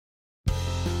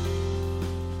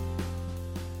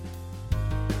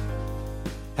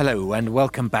Hello and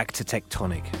welcome back to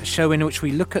Tectonic, a show in which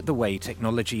we look at the way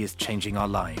technology is changing our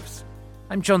lives.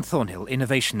 I'm John Thornhill,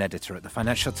 Innovation Editor at the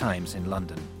Financial Times in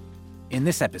London. In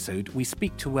this episode, we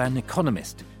speak to an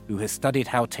economist who has studied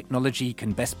how technology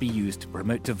can best be used to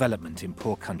promote development in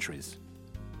poor countries.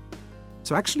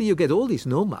 So actually you get all these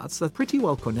nomads that are pretty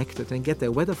well connected and get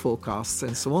their weather forecasts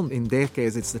and so on. In their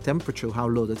case, it's the temperature, how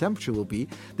low the temperature will be.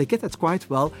 They get that quite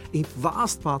well in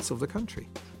vast parts of the country.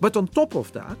 But on top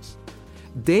of that,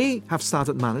 they have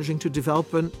started managing to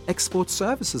develop an export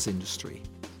services industry.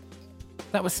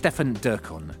 That was Stefan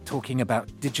Durkon talking about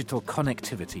digital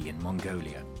connectivity in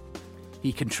Mongolia.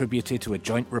 He contributed to a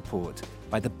joint report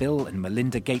by the Bill and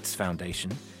Melinda Gates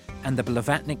Foundation and the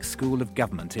Blavatnik School of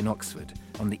Government in Oxford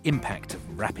on the impact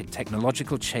of rapid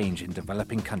technological change in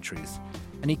developing countries,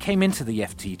 and he came into the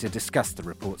FT to discuss the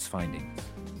report's findings.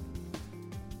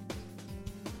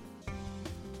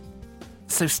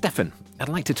 So, Stefan, I'd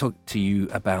like to talk to you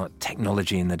about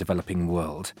technology in the developing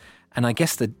world. And I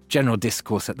guess the general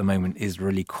discourse at the moment is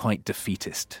really quite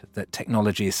defeatist, that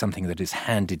technology is something that is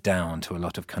handed down to a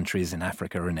lot of countries in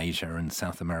Africa and Asia and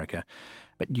South America.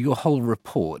 But your whole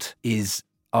report is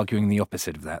arguing the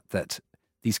opposite of that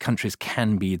these countries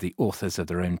can be the authors of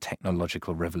their own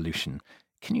technological revolution.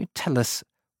 Can you tell us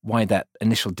why that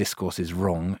initial discourse is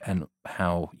wrong and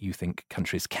how you think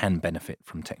countries can benefit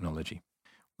from technology?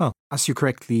 Well, as you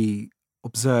correctly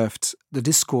observed, the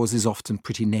discourse is often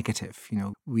pretty negative.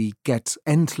 We get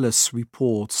endless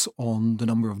reports on the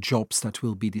number of jobs that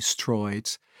will be destroyed,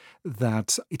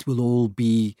 that it will all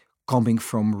be coming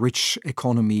from rich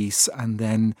economies, and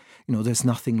then, there's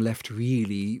nothing left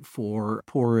really for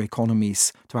poorer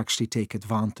economies to actually take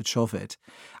advantage of it.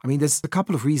 I mean, there's a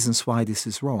couple of reasons why this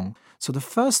is wrong. So the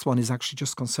first one is actually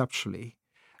just conceptually.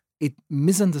 It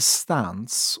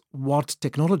misunderstands what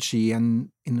technology,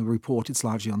 and in the report it's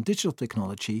largely on digital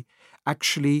technology,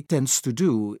 actually tends to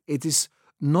do. It is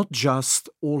not just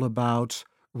all about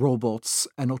robots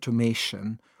and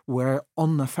automation, where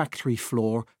on the factory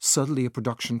floor, suddenly a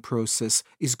production process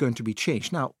is going to be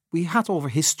changed. Now, we had over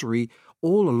history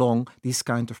all along these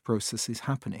kind of processes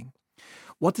happening.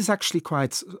 What is actually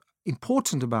quite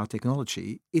important about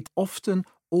technology, it often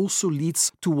also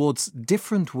leads towards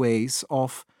different ways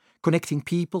of connecting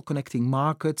people, connecting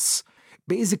markets,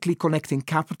 basically connecting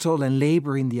capital and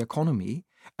labor in the economy,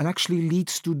 and actually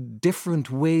leads to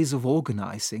different ways of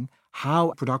organizing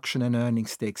how production and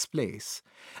earnings takes place.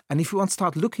 And if you want to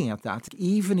start looking at that,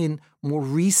 even in more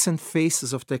recent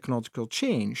phases of technological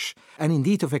change, and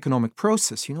indeed of economic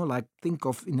process, like think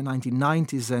of in the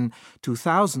 1990s and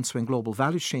 2000s when global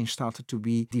value chain started to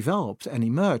be developed and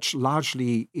emerged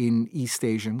largely in East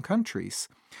Asian countries.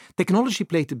 Technology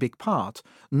played a big part,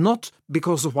 not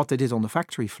because of what they did on the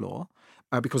factory floor,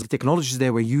 because the technologies they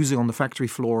were using on the factory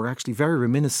floor are actually very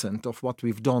reminiscent of what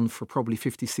we've done for probably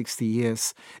 50, 60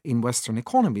 years in Western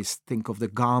economies. Think of the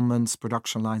garments,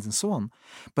 production lines, and so on.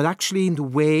 But actually in the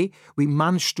way we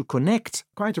managed to connect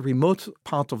quite a remote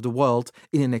part of the world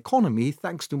in an economy,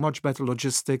 thanks to much better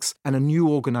logistics and a new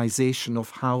organization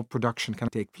of how production can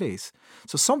take place.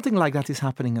 So something like that is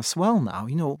happening as well now.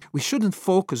 We shouldn't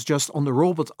focus just on the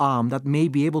robot arm that may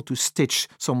be able to stitch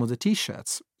some of the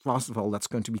T-shirts. First of all, that's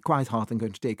going to be quite hard and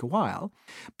going to take a while,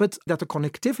 but that the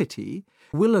connectivity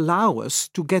will allow us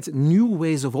to get new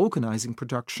ways of organizing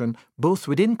production, both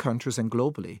within countries and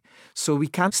globally. So we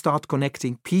can start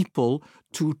connecting people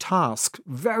to tasks,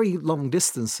 very long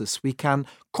distances. We can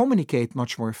communicate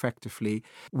much more effectively.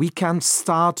 We can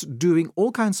start doing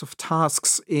all kinds of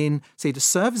tasks in, say, the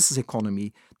services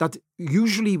economy that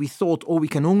usually we thought, we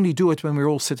can only do it when we're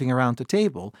all sitting around the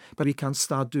table, but we can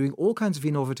start doing all kinds of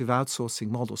innovative outsourcing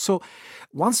models. So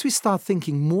once we start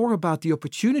thinking more about the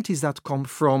opportunities that come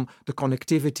from the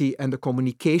connectivity and the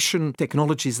communication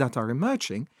technologies that are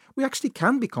emerging, we actually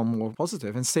can become more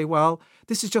positive and say, well,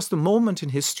 this is just a moment in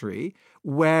history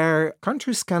where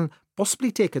countries can possibly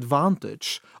take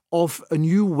advantage of a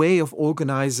new way of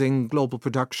organizing global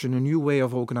production, a new way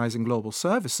of organizing global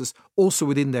services, also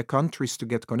within their countries to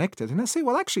get connected. And I say,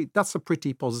 well, actually, that's a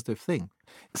pretty positive thing.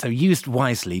 So used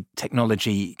wisely,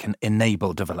 technology can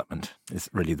enable development, is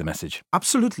really the message.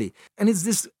 Absolutely. And it's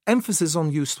this emphasis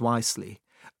on used wisely.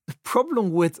 The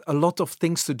problem with a lot of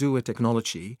things to do with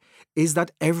technology is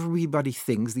that everybody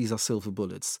thinks these are silver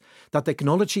bullets, that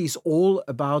technology is all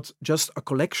about just a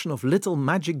collection of little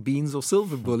magic beans or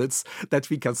silver bullets that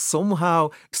we can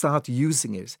somehow start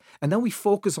using it. And then we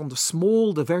focus on the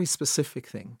small, the very specific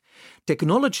thing.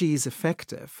 Technology is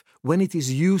effective when it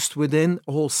is used within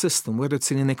a whole system, whether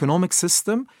it's in an economic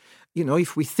system.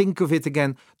 If we think of it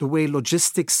again, the way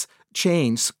logistics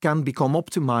chains can become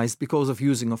optimized because of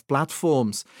using of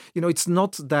platforms. It's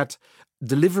not that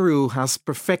Deliveroo has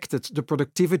perfected the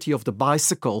productivity of the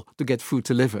bicycle to get food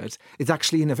delivered. It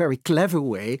actually, in a very clever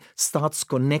way, starts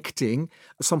connecting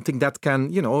something that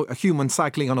can, a human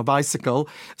cycling on a bicycle,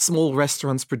 small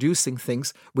restaurants producing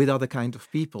things with other kind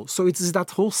of people. So it's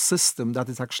that whole system that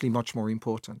is actually much more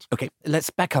important. Okay, let's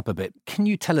back up a bit. Can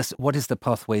you tell us what is the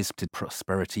Pathways to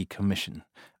Prosperity Commission?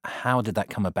 How did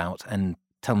that come about? And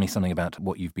tell me something about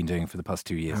what you've been doing for the past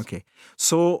 2 years. Okay.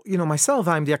 So, myself,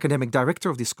 I'm the academic director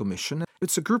of this commission.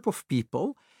 It's a group of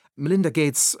people. Melinda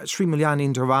Gates, Sri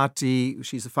Mulyani Indrawati,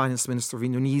 she's the finance minister of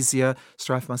Indonesia,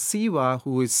 Strive Masiwa,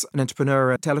 who is an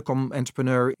entrepreneur, a telecom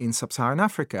entrepreneur in sub-Saharan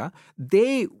Africa.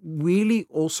 They really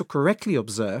also correctly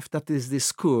observed that this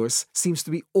discourse seems to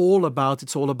be it's all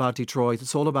about Detroit,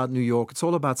 it's all about New York, it's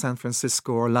all about San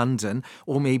Francisco or London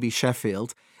or maybe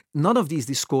Sheffield. None of these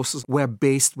discourses were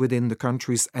based within the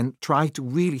countries and tried to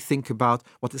really think about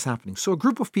what is happening. So a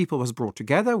group of people was brought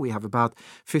together. We have about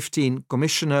 15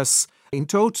 commissioners in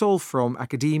total from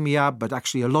academia, but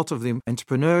actually a lot of them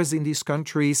entrepreneurs in these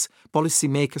countries,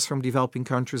 policymakers from developing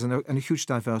countries, and a huge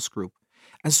diverse group.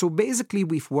 And so basically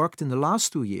we've worked in the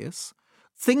last 2 years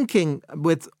thinking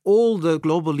with all the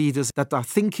global leaders that are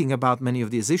thinking about many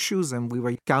of these issues, and we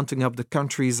were counting up the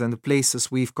countries and the places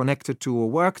we've connected to or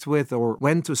worked with or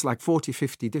went to, like 40,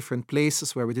 50 different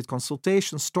places where we did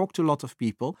consultations, talked to a lot of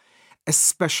people,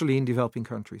 especially in developing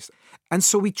countries. And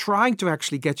so we tried to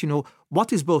actually get,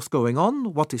 what is both going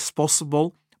on, what is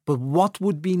possible, but what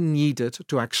would be needed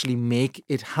to actually make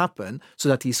it happen so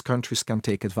that these countries can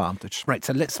take advantage. Right,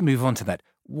 so let's move on to that.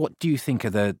 What do you think are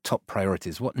the top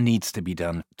priorities? What needs to be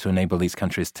done to enable these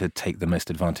countries to take the most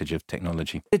advantage of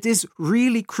technology? It is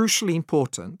really crucially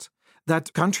important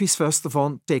that countries, first of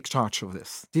all, take charge of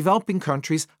this. Developing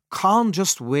countries can't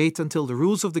just wait until the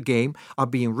rules of the game are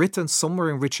being written somewhere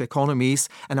in rich economies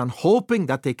and are hoping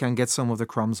that they can get some of the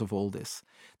crumbs of all this.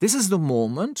 This is the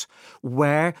moment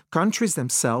where countries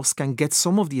themselves can get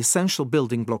some of the essential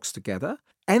building blocks together.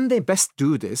 And they best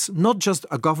do this, not just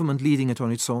a government leading it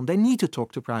on its own. They need to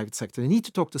talk to private sector. They need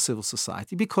to talk to civil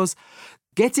society, because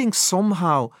getting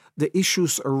somehow the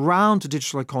issues around the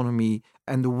digital economy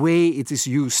and the way it is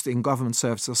used in government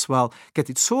services as well, get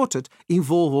it sorted,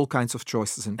 involve all kinds of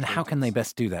choices. And how can they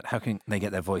best do that? How can they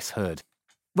get their voice heard?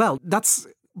 Well, that's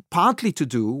partly to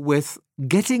do with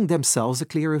getting themselves a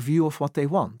clearer view of what they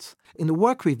want. In the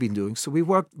work we've been doing, so we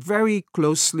worked very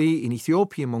closely in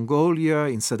Ethiopia, Mongolia,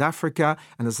 in South Africa,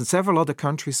 and there's several other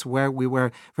countries where we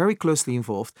were very closely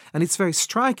involved. And it's very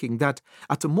striking that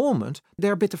at the moment,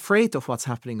 they're a bit afraid of what's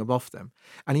happening above them.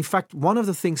 And in fact, one of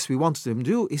the things we wanted them to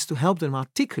do is to help them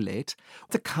articulate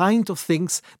the kind of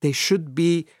things they should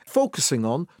be focusing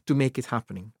on to make it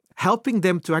happening. Helping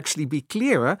them to actually be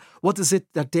clearer, what is it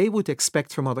that they would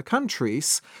expect from other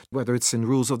countries, whether it's in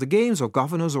rules of the games or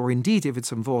governors, or indeed if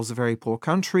it involves a very poor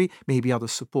country, maybe other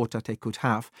support that they could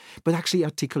have, but actually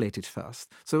articulate it first.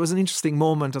 So it was an interesting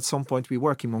moment at some point. We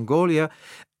work in Mongolia,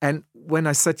 and when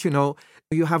I said,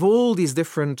 you have all these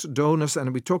different donors,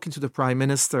 and we're talking to the Prime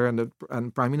Minister, and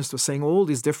the Prime Minister was saying all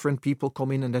these different people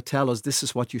come in and they tell us this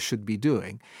is what you should be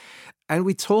doing. And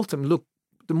we told them, look,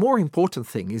 the more important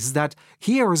thing is that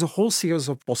here is a whole series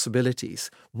of possibilities.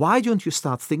 Why don't you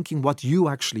start thinking what you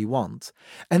actually want?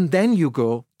 And then you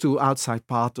go to outside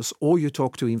partners or you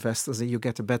talk to investors and you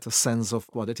get a better sense of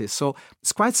what it is. So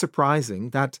it's quite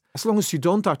surprising that as long as you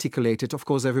don't articulate it, of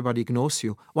course, everybody ignores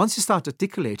you. Once you start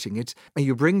articulating it and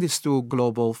you bring this to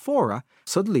global fora,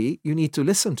 suddenly you need to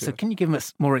listen to it. So can you give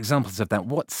us more examples of that?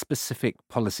 What specific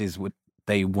policies would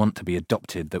they want to be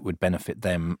adopted that would benefit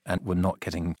them and were not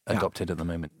getting adopted at the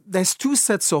moment? There's two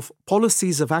sets of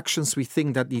policies of actions we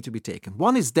think that need to be taken.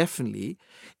 One is definitely,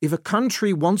 if a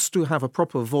country wants to have a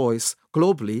proper voice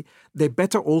globally, they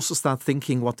better also start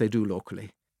thinking what they do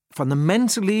locally.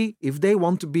 Fundamentally, if they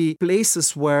want to be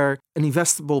places where an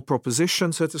investable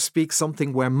proposition, so to speak,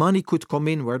 something where money could come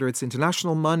in, whether it's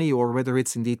international money or whether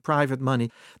it's indeed private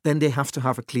money, then they have to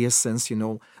have a clear sense,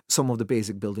 some of the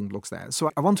basic building blocks there.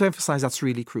 So I want to emphasize that's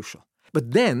really crucial.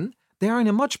 But then they are in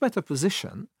a much better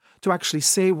position to actually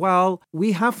say, well,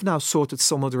 we have now sorted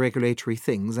some of the regulatory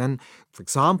things. And for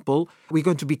example, we're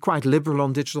going to be quite liberal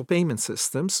on digital payment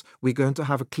systems. We're going to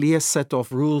have a clear set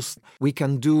of rules. We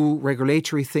can do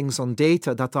regulatory things on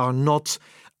data that are not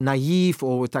naive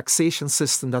or a taxation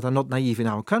system that are not naive in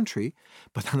our country.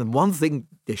 But then one thing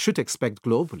they should expect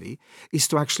globally is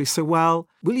to actually say, well,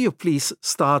 will you please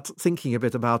start thinking a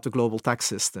bit about the global tax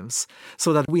systems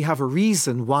so that we have a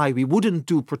reason why we wouldn't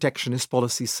do protectionist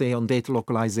policies, say, on data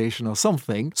localization or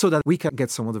something, so that we can get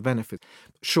some of the benefit.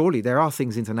 Surely there are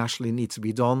things internationally need to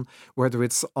be done, whether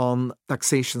it's on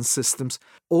taxation systems,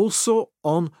 also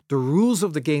on the rules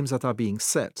of the games that are being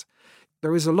set.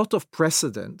 There is a lot of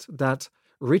precedent that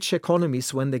rich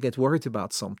economies, when they get worried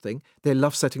about something, they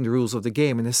love setting the rules of the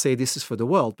game and they say this is for the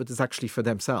world, but it's actually for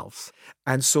themselves.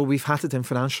 And so we've had it in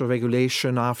financial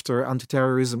regulation after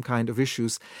anti-terrorism kind of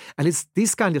issues. And it's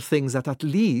these kind of things that at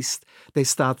least they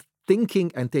start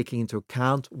thinking and taking into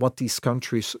account what these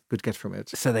countries could get from it.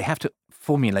 So they have to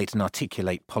formulate and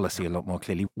articulate policy a lot more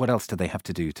clearly. What else do they have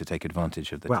to do to take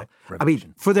advantage of the tech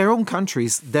revolution? For their own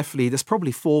countries, definitely, there's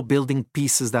probably 4 building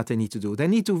pieces that they need to do. They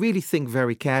need to really think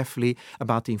very carefully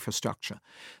about the infrastructure.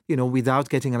 Without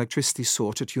getting electricity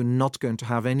sorted, you're not going to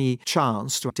have any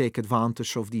chance to take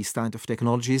advantage of these kind of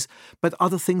technologies, but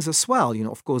other things as well.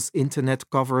 Of course, internet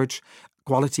coverage,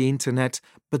 quality internet,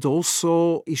 but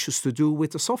also issues to do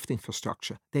with the soft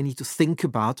infrastructure. They need to think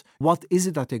about what is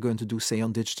it that they're going to do, say,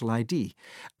 on digital ID,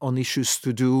 on issues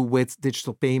to do with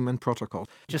digital payment protocol.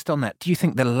 Just on that, do you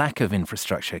think the lack of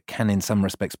infrastructure can in some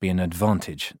respects be an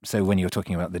advantage? So when you're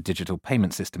talking about the digital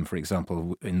payment system, for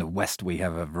example, in the West, we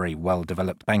have a very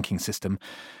well-developed banking system.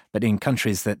 But in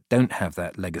countries that don't have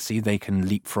that legacy, they can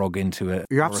leapfrog into a...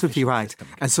 You're absolutely right. System.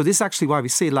 And so this is actually why we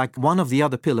say, one of the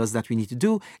other pillars that we need to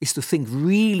do is to think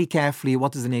really carefully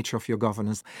what is the nature of your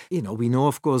governance. We know,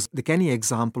 of course, the Kenya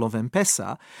example of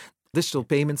M-Pesa, digital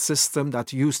payment system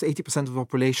that used 80% of the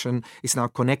population is now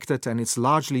connected and it's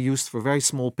largely used for very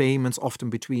small payments, often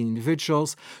between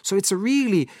individuals. So it's a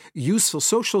really useful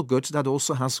social good that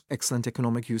also has excellent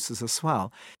economic uses as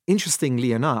well.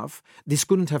 Interestingly enough, this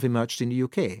couldn't have emerged in the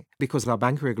UK because of our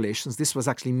bank regulations. This was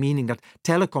actually meaning that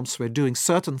telecoms were doing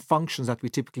certain functions that we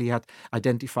typically had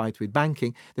identified with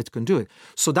banking that can do it.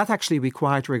 So that actually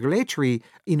required regulatory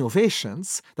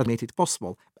innovations that made it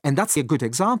possible. And that's a good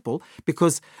example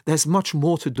because there's much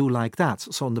more to do like that.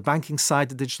 So on the banking side,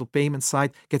 the digital payment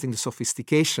side, getting the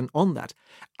sophistication on that.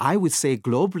 I would say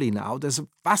globally now, there's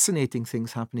fascinating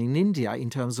things happening in India in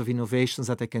terms of innovations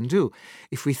that they can do.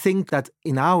 If we think that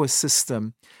in our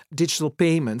system, digital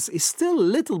payments is still a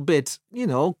little bit,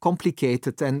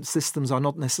 complicated and systems are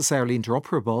not necessarily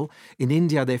interoperable. In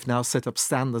India, they've now set up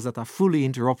standards that are fully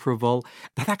interoperable.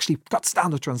 That actually cuts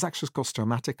down the transactions cost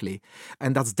dramatically.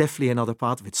 And that's definitely another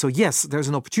part of it. So yes, there's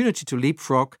an opportunity to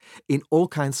leapfrog in all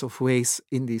kinds of ways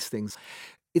in these things.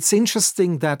 It's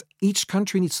interesting that each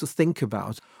country needs to think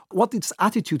about what its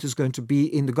attitude is going to be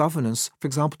in the governance, for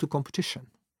example, to competition.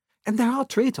 And there are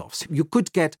trade-offs. You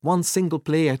could get one single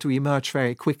player to emerge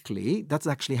very quickly. That's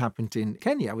actually happened in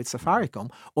Kenya with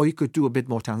Safaricom. Or you could do a bit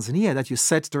more Tanzania, that you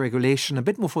set the regulation a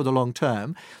bit more for the long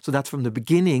term, so that from the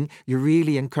beginning, you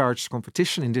really encourage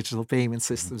competition in digital payment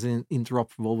systems in an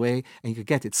interoperable way, and you could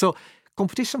get it. So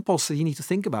competition policy, you need to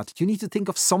think about it. You need to think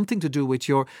of something to do with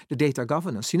the data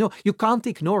governance. You can't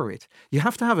ignore it. You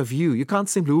have to have a view. You can't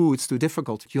simply, it's too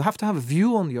difficult. You have to have a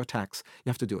view on your tax. You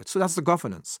have to do it. So that's the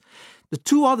governance. The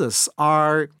 2 others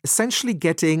are essentially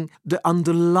getting the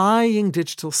underlying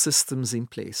digital systems in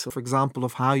place. So, for example,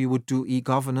 of how you would do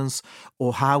e-governance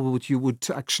or how you would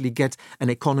actually get an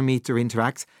economy to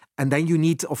interact. And then you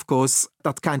need, of course,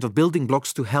 that kind of building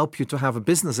blocks to help you to have a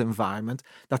business environment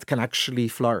that can actually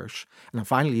flourish. And then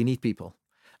finally, you need people.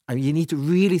 I mean, you need to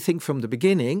really think from the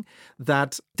beginning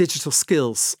that digital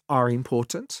skills are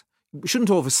important. We shouldn't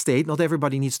overstate, not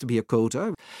everybody needs to be a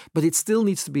coder, but it still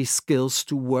needs to be skills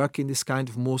to work in this kind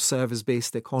of more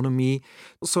service-based economy.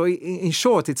 So in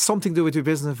short, it's something to do with your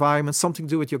business environment, something to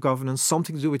do with your governance,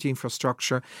 something to do with your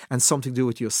infrastructure, and something to do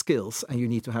with your skills. And you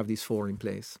need to have these 4 in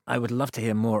place. I would love to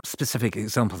hear more specific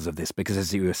examples of this, because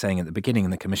as you were saying at the beginning,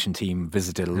 the Commission team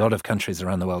visited a lot of countries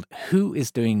around the world. Who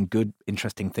is doing good,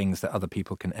 interesting things that other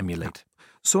people can emulate?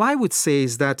 So I would say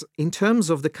is that in terms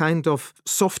of the kind of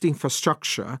soft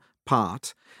infrastructure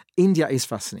part, India is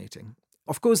fascinating.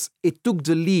 Of course, it took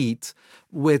the lead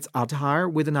with Aadhaar,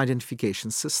 with an identification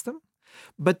system.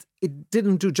 But it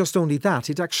didn't do just only that.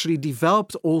 It actually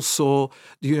developed also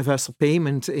the universal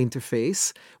payment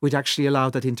interface, which actually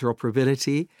allowed that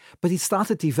interoperability. But it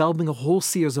started developing a whole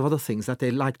series of other things that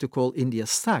they like to call India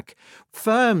Stack.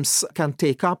 Firms can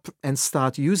take up and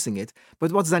start using it.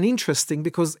 But what's then interesting,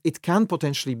 because it can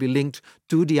potentially be linked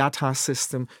to the Aadhaar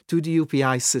system, to the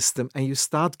UPI system, and you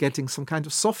start getting some kind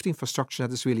of soft infrastructure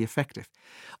that is really effective.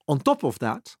 On top of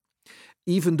that,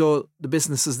 even though the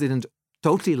businesses didn't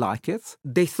totally like it.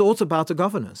 They thought about the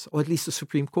governance, or at least the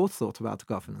Supreme Court thought about the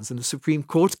governance. And the Supreme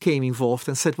Court came involved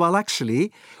and said, well,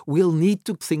 actually, we'll need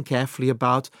to think carefully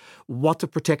about what the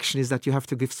protection is that you have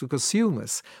to give to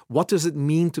consumers. What does it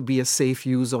mean to be a safe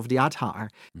use of the Aadhaar?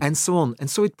 And so on. And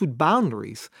so it put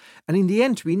boundaries. And in the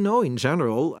end, we know in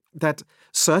general that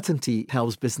certainty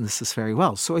helps businesses very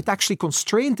well. So it actually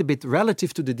constrained a bit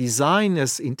relative to the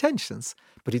designer's intentions,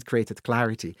 but it created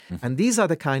clarity. And these are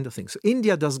the kind of things. So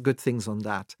India does good things on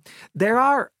that. There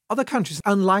are other countries,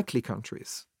 unlikely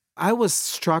countries. I was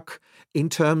struck in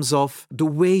terms of the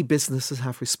way businesses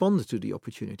have responded to the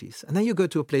opportunities. And then you go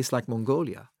to a place like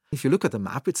Mongolia. If you look at the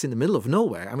map, it's in the middle of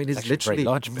nowhere. I mean, it's literally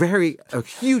a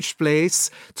huge place,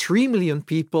 3 million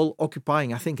people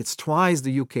occupying, I think it's twice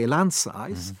the UK land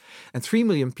size, and 3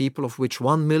 million people, of which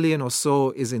 1 million or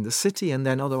so is in the city, and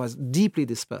then otherwise deeply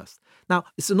dispersed. Now,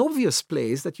 it's an obvious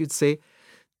place that you'd say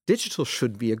digital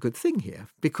should be a good thing here,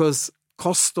 because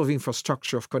cost of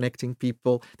infrastructure, of connecting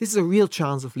people, this is a real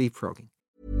chance of leapfrogging.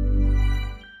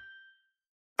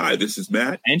 Hi, this is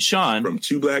Matt and Sean from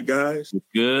Two Black Guys with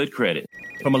Good Credit.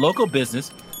 From a local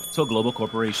business to a global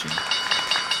corporation,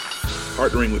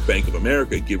 partnering with Bank of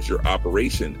America gives your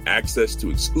operation access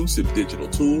to exclusive digital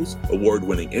tools,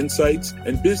 award-winning insights,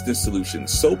 and business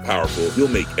solutions so powerful you'll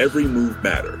make every move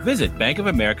matter. Visit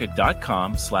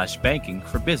bankofamerica.com/banking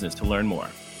for business to learn more.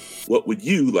 What would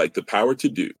you like the power to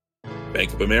do?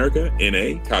 Bank of America,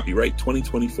 N.A., copyright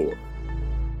 2024.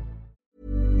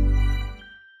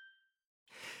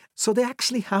 So they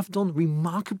actually have done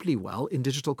remarkably well in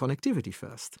digital connectivity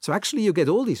first. So actually you get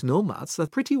all these nomads that are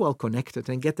pretty well connected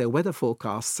and get their weather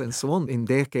forecasts and so on. In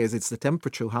their case, it's the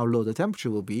temperature, how low the temperature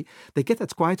will be. They get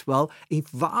that quite well in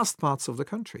vast parts of the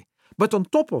country. But on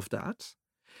top of that,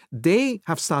 they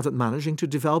have started managing to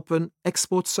develop an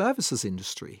export services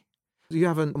industry. You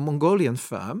have a Mongolian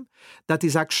firm that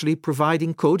is actually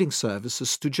providing coding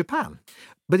services to Japan.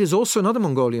 But there's also another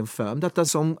Mongolian firm that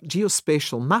does some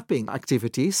geospatial mapping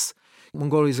activities.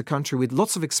 Mongolia is a country with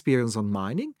lots of experience on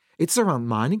mining. It's around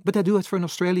mining, but they do it for an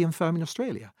Australian firm in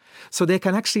Australia. So they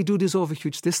can actually do this over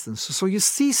huge distance. So you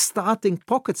see starting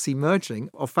pockets emerging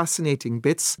of fascinating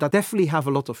bits that definitely have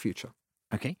a lot of future.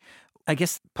 Okay. I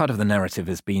guess part of the narrative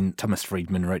has been, Thomas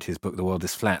Friedman wrote his book, The World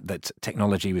is Flat, that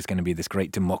technology was going to be this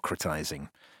great democratizing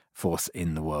force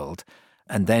in the world.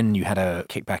 And then you had a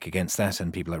kickback against that,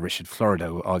 and people like Richard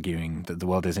Florida were arguing that the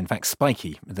world is in fact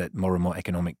spiky, that more and more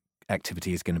economic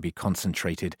activity is going to be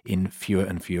concentrated in fewer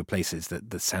and fewer places,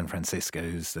 that the San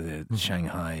Franciscos, the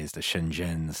Shanghais, the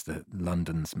Shenzhens, the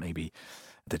Londons, maybe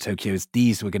the Tokyos,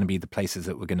 these were going to be the places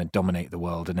that were going to dominate the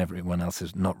world, and everyone else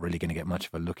is not really going to get much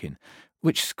of a look in.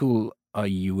 Which school are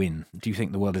you in? Do you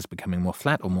think the world is becoming more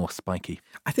flat or more spiky?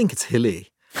 I think it's hilly.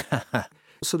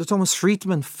 So the Thomas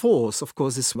Friedman force, of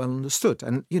course, is well understood.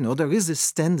 And, there is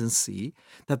this tendency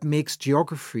that makes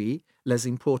geography less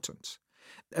important.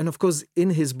 And, of course, in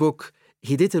his book,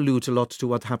 he did allude a lot to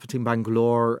what happened in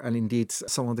Bangalore and indeed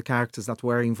some of the characters that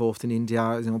were involved in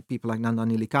India, people like Nandan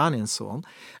Nilekani and so on,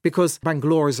 because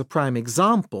Bangalore is a prime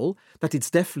example that it's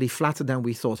definitely flatter than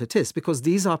we thought it is, because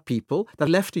these are people that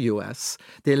left the US,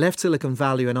 they left Silicon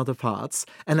Valley and other parts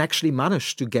and actually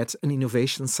managed to get an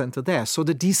innovation center there. So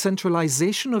the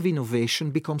decentralization of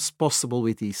innovation becomes possible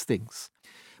with these things.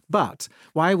 But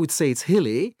why I would say it's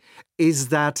hilly is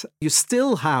that you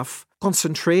still have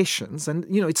concentrations, and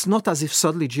it's not as if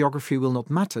suddenly geography will not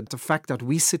matter. The fact that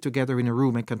we sit together in a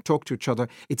room and can talk to each other,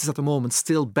 it's at the moment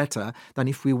still better than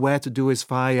if we were to do it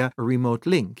via a remote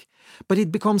link. But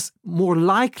it becomes more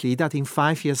likely that in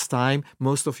 5 years' time,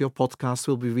 most of your podcasts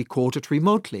will be recorded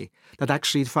remotely. That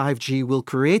actually 5G will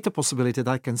create a possibility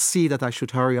that I can see that I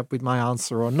should hurry up with my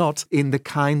answer or not in the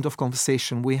kind of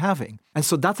conversation we're having. And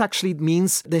so that actually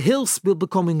means the hills will be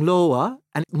becoming lower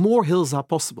and more hills are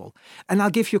possible. And I'll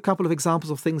give you a couple of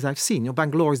examples of things I've seen.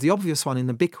 Bangalore is the obvious one in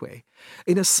a big way.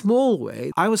 In a small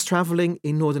way, I was traveling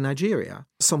in northern Nigeria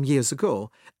some years ago,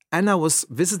 and I was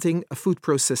visiting a food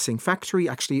processing factory,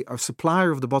 actually a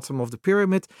supplier of the bottom of the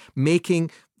pyramid,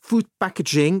 making food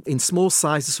packaging in small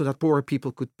sizes so that poorer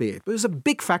people could pay it. But it was a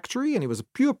big factory and it was a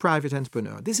pure private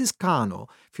entrepreneur. This is Kano.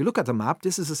 If you look at the map,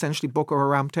 this is essentially Boko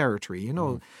Haram territory.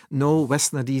 No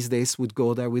Westerner these days would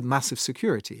go there with massive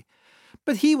security.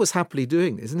 But he was happily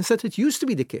doing this. And he said it used to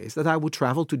be the case that I would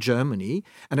travel to Germany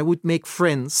and I would make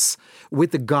friends with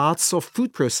the guards of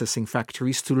food processing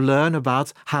factories to learn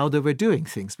about how they were doing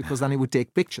things, because then he would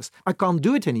take pictures. I can't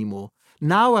do it anymore.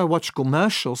 Now I watch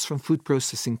commercials from food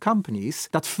processing companies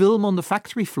that film on the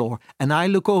factory floor, and I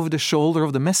look over the shoulder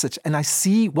of the message and I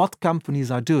see what companies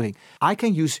are doing. I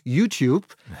can use YouTube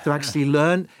to actually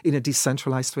learn in a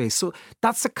decentralized way. So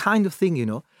that's the kind of thing,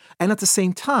 And at the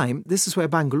same time, this is where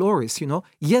Bangalore is,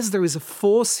 Yes, there is a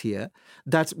force here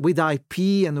that with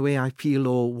IP and the way IP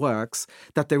law works,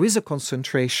 that there is a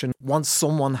concentration once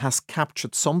someone has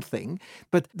captured something,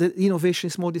 but the innovation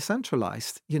is more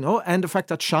decentralized, And the fact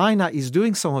that China is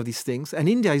doing some of these things and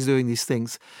India is doing these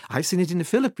things, I've seen it in the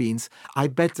Philippines. I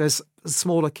bet there's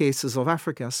smaller cases of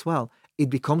Africa as well. It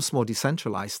becomes more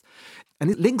decentralized. And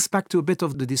it links back to a bit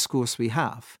of the discourse we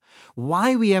have.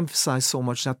 Why we emphasize so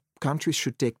much that countries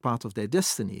should take part of their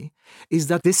destiny is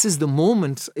that this is the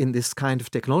moment in this kind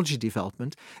of technology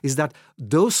development, is that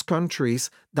those countries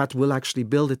that will actually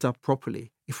build it up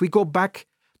properly. If we go back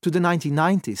to the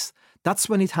 1990s, that's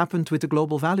when it happened with the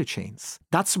global value chains.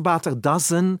 That's about a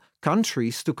dozen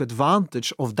countries took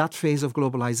advantage of that phase of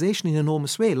globalization in an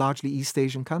enormous way, largely East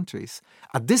Asian countries.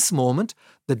 At this moment,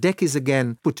 the deck is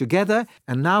again put together,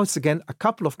 and now it's again a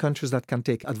couple of countries that can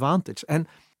take advantage. And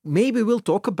maybe we'll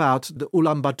talk about the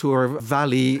Ulaanbaatar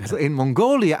Valley in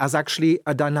Mongolia as actually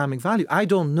a dynamic value. I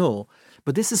don't know.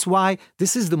 But this is why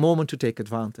this is the moment to take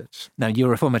advantage. Now,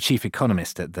 you're a former chief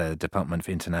economist at the Department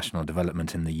for International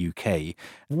Development in the UK.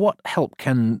 What help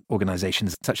can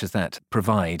organisations such as that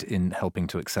provide in helping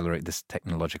to accelerate this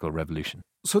technological revolution?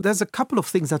 So there's a couple of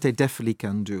things that they definitely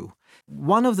can do.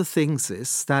 One of the things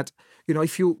is that,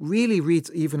 if you really read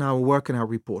even our work and our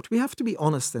report, we have to be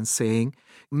honest in saying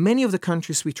many of the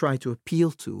countries we try to appeal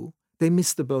to, they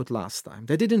missed the boat last time.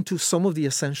 They didn't do some of the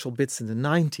essential bits in the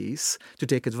 90s to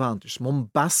take advantage.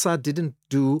 Mombasa didn't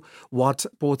do what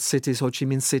port cities, Ho Chi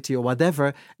Minh City or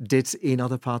whatever, did in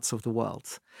other parts of the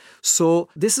world. So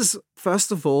this is,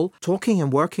 first of all, talking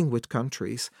and working with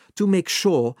countries to make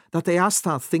sure that they are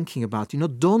start thinking about,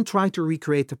 don't try to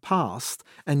recreate the past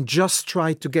and just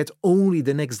try to get only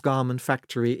the next garment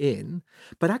factory in,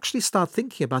 but actually start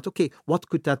thinking about, okay, what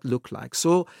could that look like?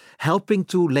 So helping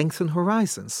to lengthen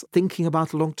horizons, thinking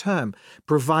about long term,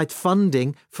 provide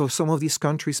funding for some of these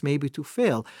countries maybe to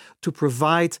fail, to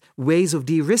provide ways of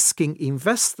de-risking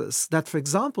investors that, for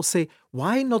example, say,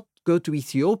 why not go to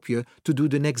Ethiopia to do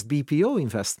the next BPO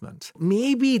investment?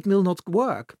 Maybe it will not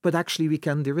work, but actually we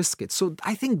can de-risk it. So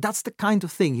I think that's the kind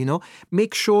of thing,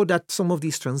 make sure that some of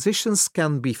these transitions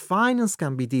can be financed,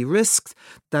 can be de-risked,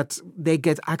 that they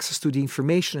get access to the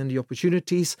information and the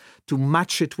opportunities to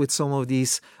match it with some of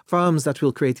these firms that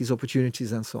will create these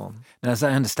opportunities and so on. Now, as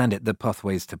I understand it, the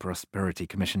Pathways to Prosperity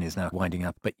Commission is now winding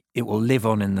up, but it will live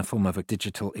on in the form of a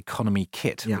digital economy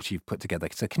kit, which you've put together.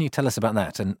 So can you tell us about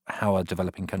that and how a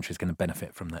developing country is going to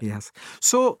benefit from that? Yes.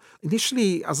 So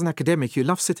initially, as an academic, you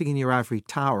love sitting in your ivory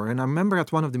tower. And I remember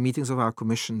at one of the meetings of our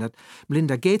commission that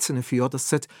Melinda Gates and a few others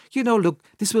said, look,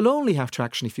 this will only have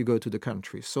traction if you go to the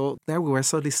country. So there we were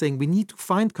suddenly saying we need to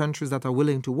find countries that are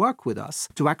willing to work with us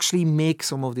to actually make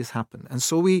some of this happen. And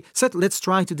so we said, let's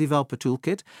try to develop a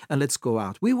toolkit and let's go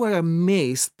out. We were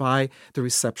amazed by the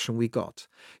reception we got.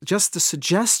 Just the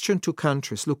suggestion to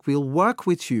countries, look, we'll work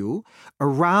with you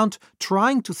around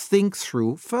trying to think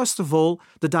through, first of all,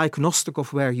 the diagnostic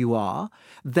of where you are,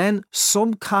 then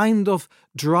some kind of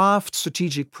draft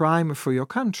strategic primer for your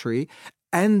country,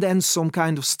 and then some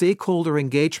kind of stakeholder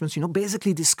engagements,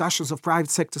 basically discussions of private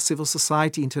sector, civil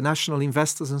society, international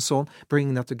investors and so on,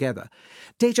 bringing that together.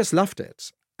 They just loved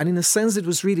it. And in a sense, it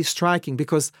was really striking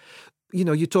because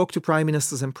you talk to prime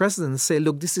ministers and presidents and say,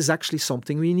 look, this is actually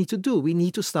something we need to do. We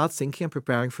need to start thinking and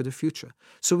preparing for the future.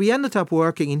 So we ended up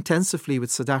working intensively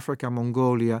with South Africa,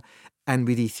 Mongolia, and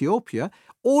with Ethiopia,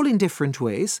 all in different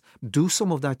ways, do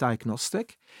some of that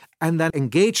diagnostic, and then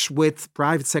engage with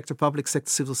private sector, public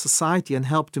sector, civil society, and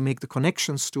help to make the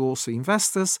connections to also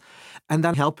investors, and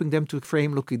then helping them to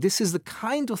frame, look, this is the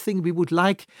kind of thing we would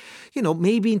like,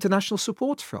 maybe international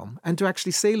support from, and to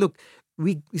actually say, look,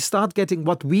 we start getting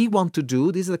what we want to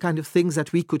do. These are the kind of things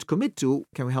that we could commit to.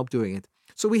 Can we help doing it?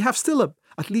 So we have still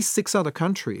at least 6 other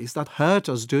countries that heard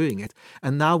us doing it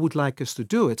and now would like us to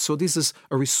do it. So this is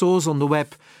a resource on the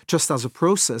web just as a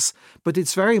process, but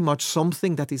it's very much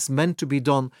something that is meant to be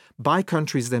done by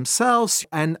countries themselves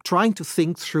and trying to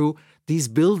think through these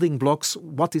building blocks,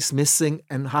 what is missing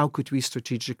and how could we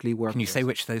strategically work. Can you say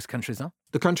which those countries are?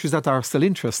 The countries that are still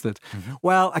interested. Mm-hmm.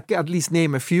 Well, I can at least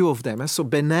name a few of them. So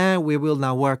Benin, we will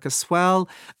now work as well.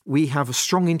 We have a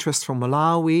strong interest from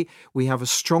Malawi. We have a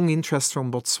strong interest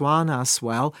from Botswana as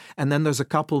well. And then there's a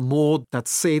couple more that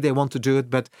say they want to do it,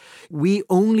 but we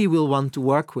only will want to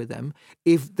work with them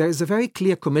if there's a very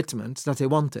clear commitment that they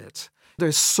want it.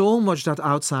 There's so much that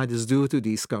outsiders do to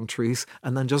these countries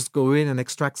and then just go in and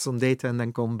extract some data and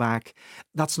then come back.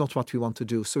 That's not what we want to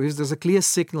do. So if there's a clear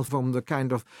signal from the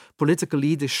kind of political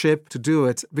leadership to do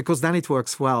it, because then it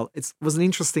works well. It was an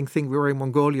interesting thing. We were in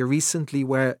Mongolia recently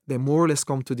where they more or less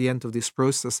come to the end of this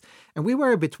process. And we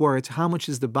were a bit worried, how much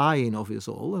is the buy-in of this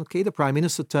all? Okay, the Prime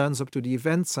Minister turns up to the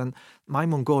events and my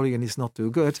Mongolian is not too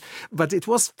good. But it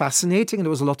was fascinating and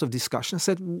there was a lot of discussion. I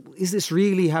said, is this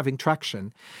really having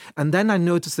traction? And then I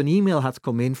noticed an email had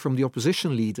come in from the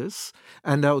opposition leaders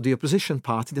and the opposition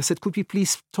party. They said, could we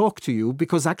please talk to you?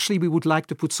 Because actually we would like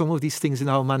to put some of these things in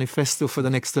our manifesto for the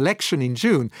next election in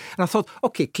June. And I thought,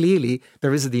 okay, clearly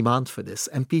there is a demand for this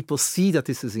and people see that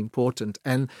this is important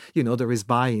and, there is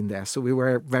buy-in there. So we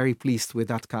were very pleased with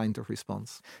that kind of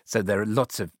response. So there are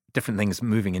lots of different things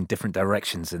moving in different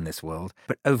directions in this world.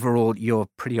 But overall, you're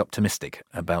pretty optimistic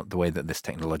about the way that this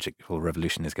technological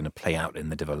revolution is going to play out in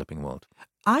the developing world.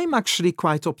 I'm actually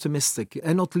quite optimistic,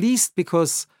 and not least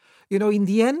because, in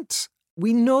the end,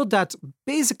 we know that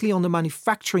basically on the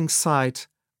manufacturing side,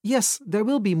 yes, there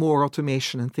will be more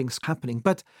automation and things happening.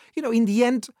 But, in the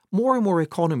end, more and more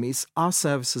economies are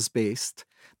services-based.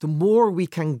 The more we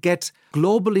can get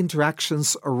global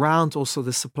interactions around also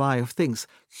the supply of things,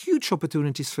 huge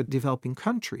opportunities for developing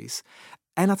countries.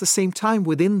 And at the same time,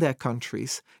 within their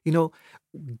countries,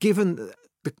 given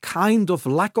the kind of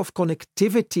lack of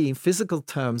connectivity in physical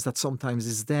terms that sometimes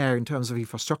is there in terms of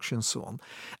infrastructure and so on,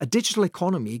 a digital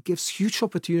economy gives huge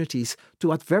opportunities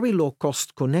to, at very low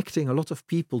cost, connecting a lot of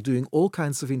people, doing all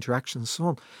kinds of interactions and so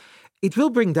on. It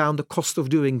will bring down the cost of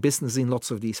doing business in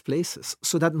lots of these places.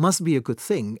 So that must be a good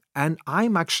thing. And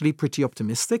I'm actually pretty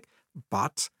optimistic,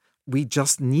 but we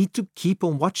just need to keep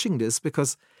on watching this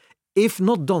because if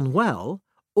not done well,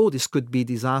 this could be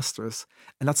disastrous.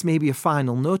 And that's maybe a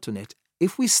final note on it.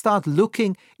 If we start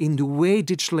looking in the way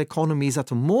digital economies at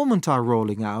the moment are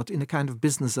rolling out in a kind of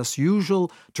business as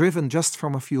usual, driven just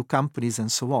from a few companies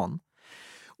and so on,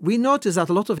 we notice that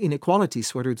a lot of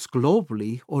inequalities, whether it's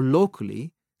globally or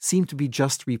locally, seem to be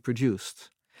just reproduced.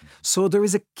 So there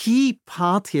is a key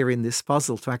part here in this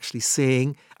puzzle to actually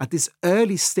saying at this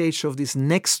early stage of this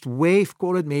next wave,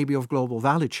 call it maybe of global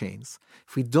value chains,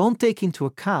 if we don't take into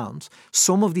account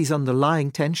some of these underlying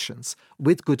tensions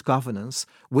with good governance,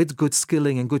 with good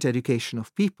skilling and good education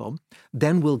of people,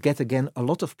 then we'll get again a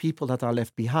lot of people that are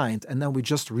left behind and then we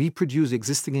just reproduce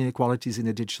existing inequalities in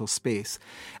the digital space.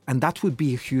 And that would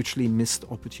be a hugely missed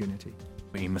opportunity.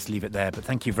 We must leave it there, but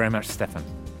thank you very much, Stefan.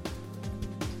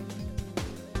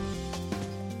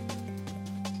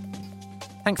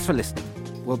 Thanks for listening.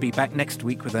 We'll be back next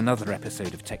week with another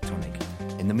episode of Tectonic.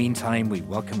 In the meantime, we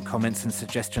welcome comments and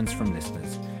suggestions from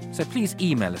listeners. So please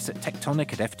email us at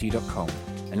tectonic@ft.com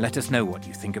and let us know what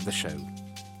you think of the show.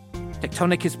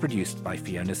 Tectonic is produced by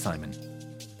Fiona Simon.